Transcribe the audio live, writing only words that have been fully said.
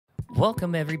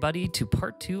Welcome everybody to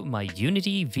part 2 of my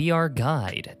Unity VR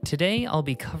guide. Today I'll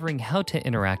be covering how to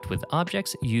interact with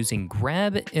objects using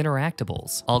Grab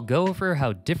Interactables. I'll go over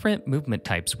how different movement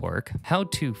types work, how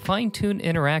to fine-tune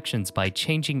interactions by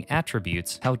changing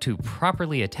attributes, how to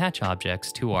properly attach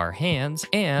objects to our hands,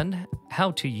 and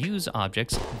how to use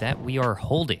objects that we are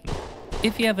holding.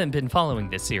 If you haven't been following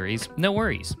this series, no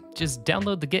worries. Just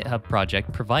download the GitHub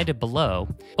project provided below,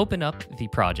 open up the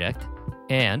project,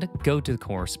 and go to the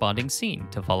corresponding scene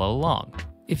to follow along.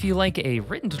 If you like a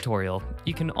written tutorial,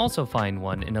 you can also find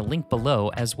one in a link below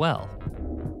as well.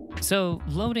 So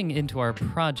loading into our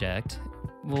project,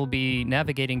 we'll be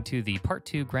navigating to the Part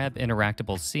 2 Grab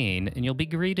Interactable scene, and you'll be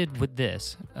greeted with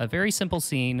this, a very simple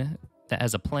scene that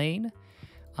has a plane.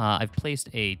 I've placed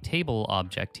a table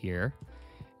object here,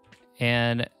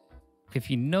 and if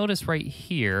you notice right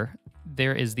here,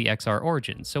 there is the XR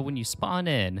origin. So when you spawn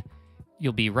in,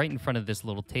 you'll be right in front of this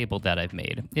little table that I've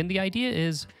made. And the idea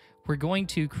is we're going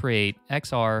to create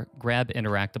XR Grab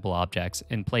Interactable Objects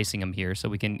and placing them here so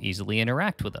we can easily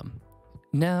interact with them.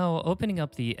 Now, opening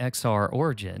up the XR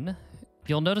origin,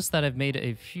 you'll notice that I've made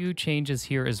a few changes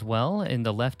here as well. In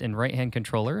the left and right hand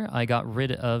controller, I got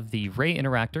rid of the Ray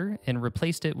Interactor and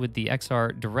replaced it with the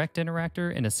XR Direct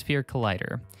Interactor and a Sphere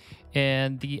Collider.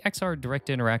 And the XR Direct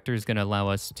Interactor is going to allow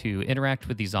us to interact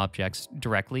with these objects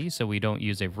directly, so we don't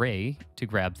use a ray to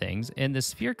grab things. And the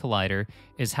Sphere Collider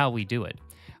is how we do it.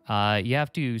 You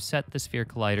have to set the Sphere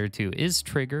Collider to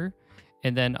isTrigger,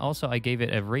 and then also I gave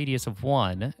it a radius of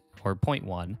 1, or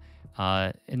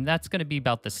 0.1, and that's going to be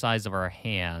about the size of our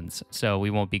hands, so we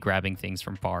won't be grabbing things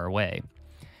from far away.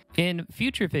 In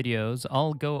future videos,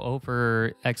 I'll go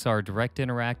over XR Direct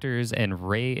Interactors and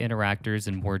Ray Interactors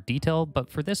in more detail, but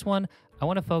for this one, I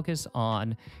want to focus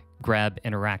on Grab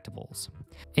Interactables.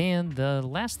 And the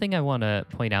last thing I want to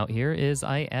point out here is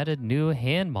I added new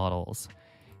hand models.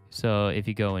 So if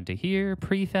you go into here,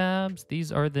 prefabs,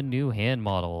 these are the new hand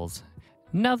models.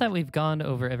 Now that we've gone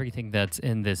over everything that's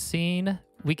in this scene,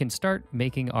 we can start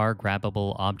making our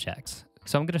grabbable objects.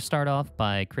 So I'm going to start off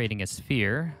by creating a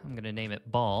sphere. I'm going to name it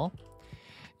ball.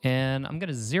 And I'm going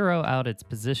to zero out its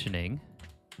positioning.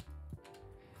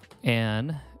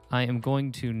 And I am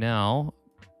going to now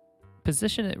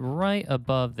position it right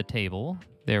above the table.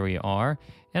 There we are.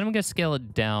 And I'm going to scale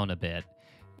it down a bit.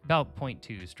 About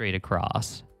 0.2 straight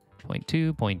across.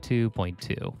 0.2, 0.2,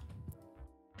 0.2.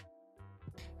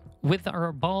 With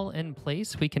our ball in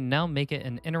place, we can now make it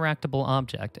an interactable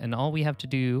object. And all we have to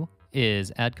do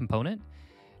is add component,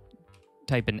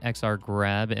 type in XR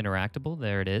Grab Interactable,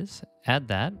 there it is, add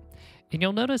that, and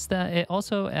you'll notice that it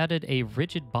also added a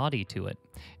rigid body to it,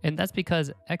 and that's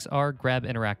because XR Grab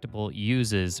Interactable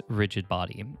uses rigid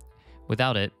body.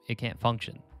 Without it, it can't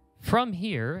function. From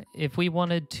here, if we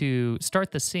wanted to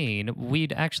start the scene,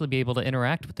 we'd actually be able to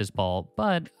interact with this ball,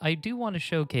 but I do want to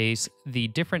showcase the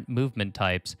different movement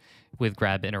types with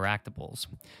Grab Interactables.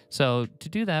 So to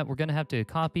do that, we're going to have to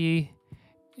copy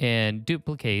and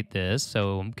duplicate this.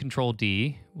 So Control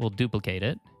D will duplicate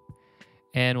it.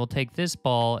 And we'll take this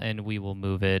ball and we will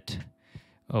move it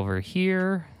over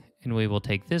here. And we will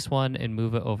take this one and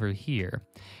move it over here.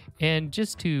 And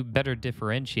just to better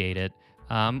differentiate it,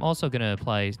 I'm also going to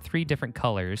apply 3 different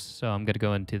colors. So I'm going to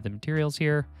go into the materials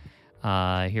here.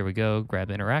 Here we go, Grab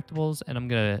Interactables. And I'm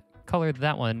going to color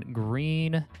that one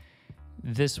green,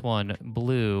 this one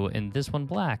blue, and this one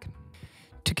black.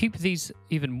 To keep these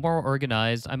even more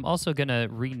organized, I'm also going to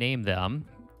rename them.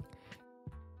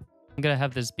 I'm going to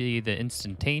have this be the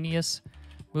instantaneous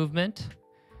movement.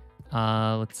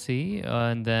 Let's see.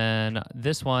 And then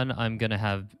this one I'm going to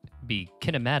have be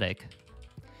kinematic.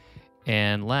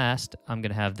 And last, I'm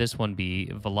going to have this one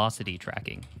be velocity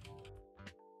tracking.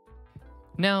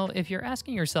 Now, if you're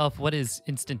asking yourself what is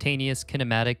instantaneous,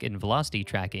 kinematic, and velocity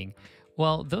tracking,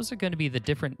 well, those are going to be the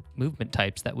different movement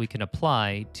types that we can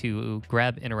apply to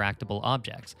grab interactable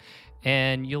objects.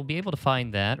 And you'll be able to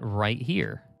find that right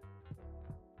here.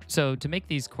 So to make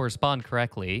these correspond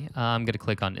correctly, I'm going to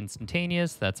click on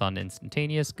instantaneous. That's on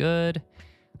instantaneous. Good.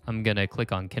 I'm going to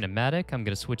click on kinematic. I'm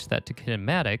going to switch that to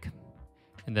kinematic.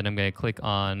 And then I'm going to click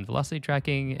on velocity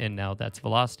tracking. And now that's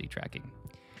velocity tracking.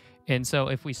 And so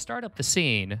if we start up the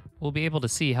scene, we'll be able to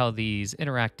see how these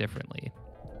interact differently.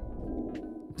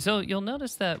 So you'll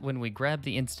notice that when we grab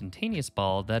the instantaneous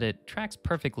ball that it tracks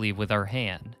perfectly with our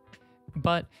hand.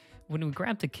 But when we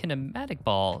grab the kinematic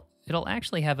ball, it'll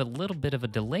actually have a little bit of a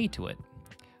delay to it.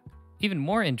 Even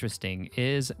more interesting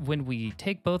is when we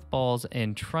take both balls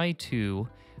and try to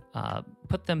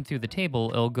put them through the table,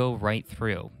 it'll go right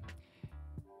through.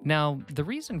 Now, the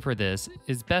reason for this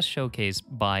is best showcased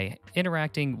by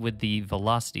interacting with the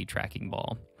velocity tracking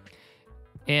ball.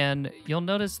 And you'll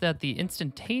notice that the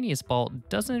instantaneous ball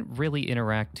doesn't really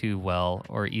interact too well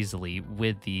or easily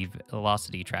with the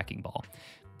velocity tracking ball.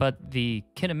 But the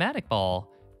kinematic ball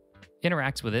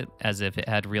interacts with it as if it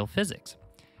had real physics.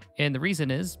 And the reason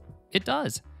is, it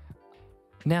does.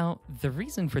 Now, the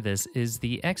reason for this is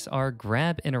the XR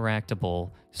Grab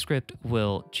Interactable script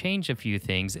will change a few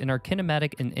things in our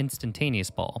kinematic and instantaneous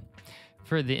ball.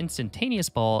 For the instantaneous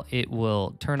ball, it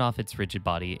will turn off its rigid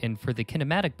body, and for the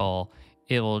kinematic ball,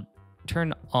 it will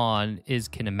turn on is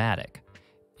kinematic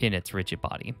in its rigid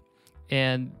body.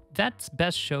 And that's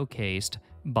best showcased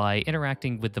by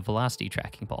interacting with the velocity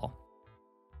tracking ball.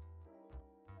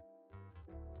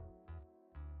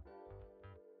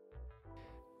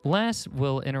 Last,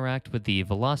 we'll interact with the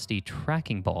velocity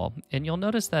tracking ball, and you'll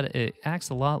notice that it acts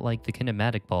a lot like the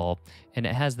kinematic ball, and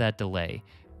it has that delay.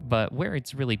 But where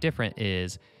it's really different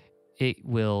is it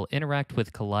will interact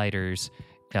with colliders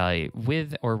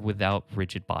with or without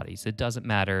rigid bodies. It doesn't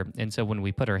matter. And so when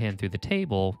we put our hand through the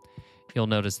table, you'll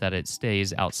notice that it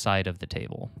stays outside of the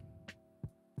table.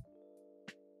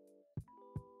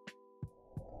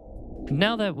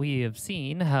 Now that we have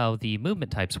seen how the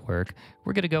movement types work,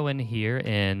 we're going to go in here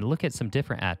and look at some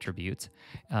different attributes.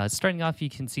 Starting off, you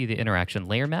can see the interaction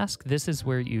layer mask. This is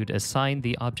where you'd assign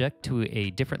the object to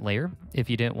a different layer if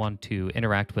you didn't want to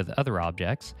interact with other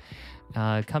objects.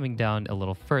 Coming down a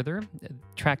little further,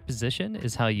 track position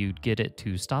is how you'd get it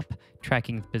to stop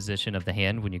tracking the position of the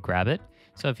hand when you grab it.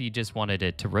 So if you just wanted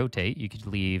it to rotate, you could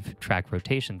leave track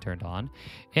rotation turned on.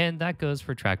 And that goes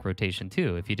for track rotation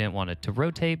too. If you didn't want it to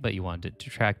rotate, but you wanted it to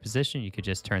track position, you could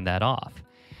just turn that off.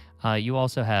 You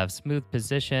also have smooth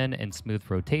position and smooth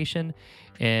rotation.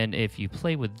 And if you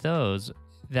play with those,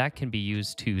 that can be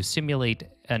used to simulate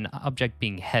an object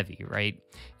being heavy, right?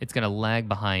 It's going to lag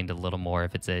behind a little more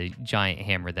if it's a giant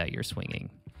hammer that you're swinging.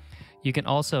 You can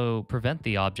also prevent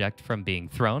the object from being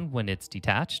thrown when it's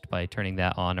detached by turning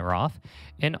that on or off,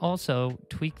 and also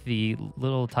tweak the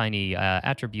little tiny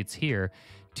attributes here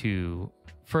to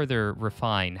further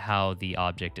refine how the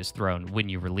object is thrown when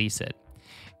you release it.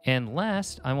 And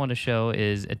last I want to show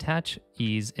is attach,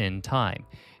 ease, and time.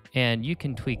 And you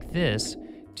can tweak this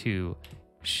to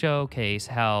showcase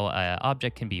how an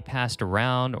object can be passed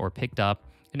around or picked up,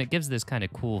 and it gives this kind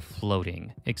of cool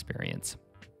floating experience.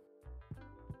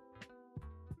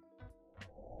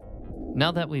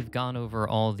 Now that we've gone over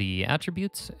all the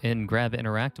attributes in Grab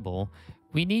Interactable,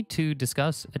 we need to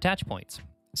discuss attach points.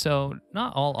 So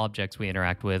not all objects we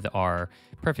interact with are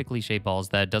perfectly shaped balls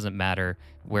that doesn't matter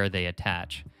where they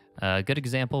attach. A good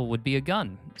example would be a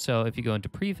gun. So if you go into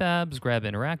prefabs, Grab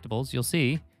Interactables, you'll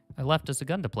see I left us a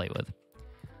gun to play with.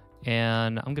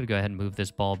 And I'm going to go ahead and move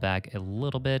this ball back a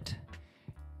little bit.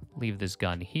 Leave this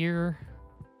gun here.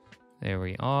 There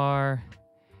we are.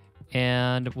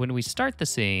 And when we start the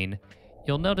scene,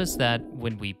 you'll notice that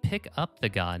when we pick up the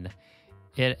gun,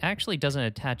 it actually doesn't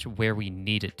attach where we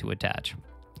need it to attach.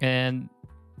 And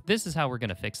this is how we're going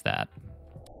to fix that.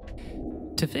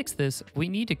 To fix this, we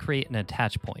need to create an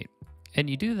attach point. And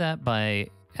you do that by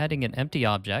adding an empty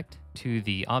object to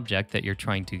the object that you're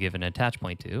trying to give an attach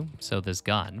point to. So this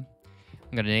gun,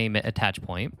 I'm going to name it attach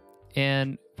point.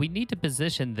 And we need to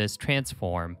position this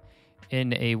transform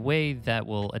in a way that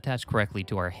will attach correctly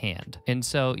to our hand. And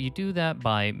so you do that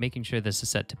by making sure this is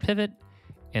set to pivot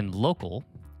and local.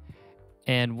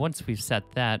 And once we've set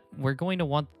that, we're going to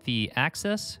want the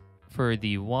axis for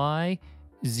the Y,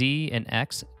 Z, and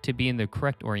X to be in the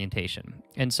correct orientation.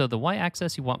 And so the Y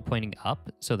axis you want pointing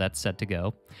up, so that's set to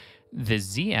go. The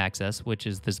Z axis, which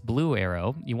is this blue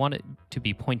arrow, you want it to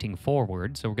be pointing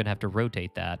forward, so we're going to have to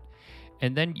rotate that.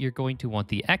 And then you're going to want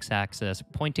the x-axis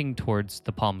pointing towards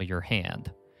the palm of your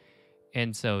hand.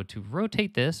 And so to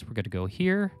rotate this, we're going to go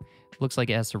here. Looks like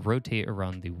it has to rotate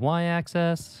around the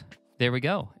y-axis. There we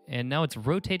go. And now it's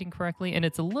rotating correctly, and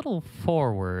it's a little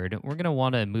forward. We're going to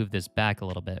want to move this back a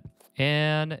little bit.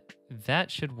 And that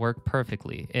should work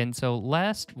perfectly. And so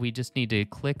last, we just need to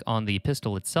click on the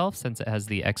pistol itself since it has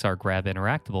the XR Grab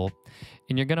Interactable.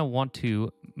 And you're going to want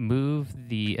to move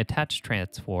the attach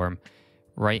transform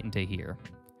right into here.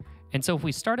 And so if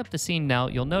we start up the scene now,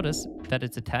 you'll notice that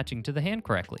it's attaching to the hand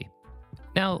correctly.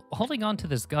 Now, holding on to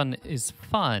this gun is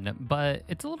fun, but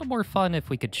it's a little more fun if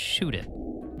we could shoot it.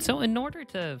 So in order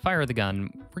to fire the gun,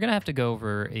 we're going to have to go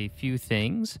over a few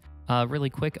things. Really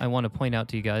quick, I want to point out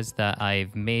to you guys that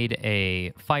I've made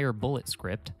a fire bullet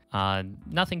script.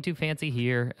 Nothing too fancy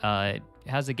here. It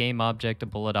has a game object, a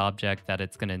bullet object that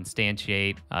it's going to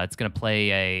instantiate. It's going to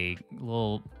play a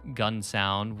little gun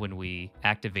sound when we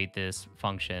activate this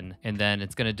function, and then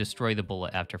it's going to destroy the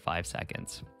bullet after 5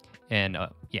 seconds. And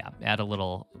yeah, add a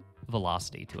little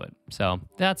velocity to it. So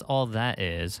that's all that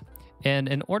is. And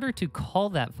in order to call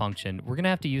that function, we're going to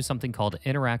have to use something called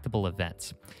Interactable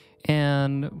Events.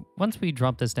 And once we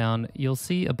drop this down, you'll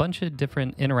see a bunch of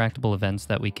different interactable events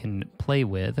that we can play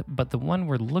with, but the one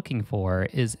we're looking for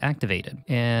is activated.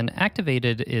 And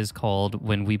activated is called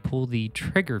when we pull the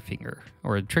trigger finger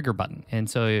or a trigger button. And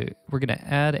so we're going to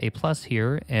add a plus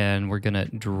here, and we're going to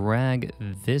drag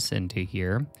this into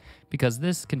here because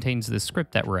this contains the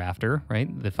script that we're after,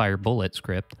 right? The fire bullet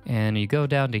script. And you go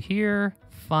down to here,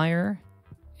 fire,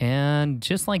 and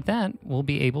just like that, we'll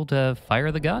be able to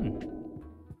fire the gun.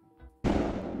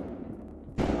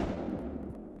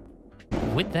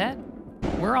 With that,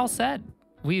 we're all set.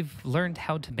 We've learned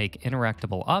how to make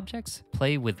interactable objects,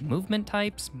 play with movement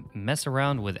types, mess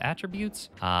around with attributes,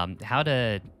 how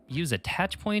to use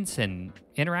attach points and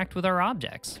interact with our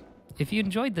objects. If you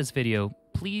enjoyed this video,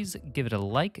 please give it a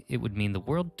like. It would mean the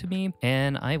world to me,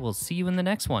 and I will see you in the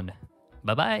next one.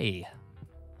 Bye-bye.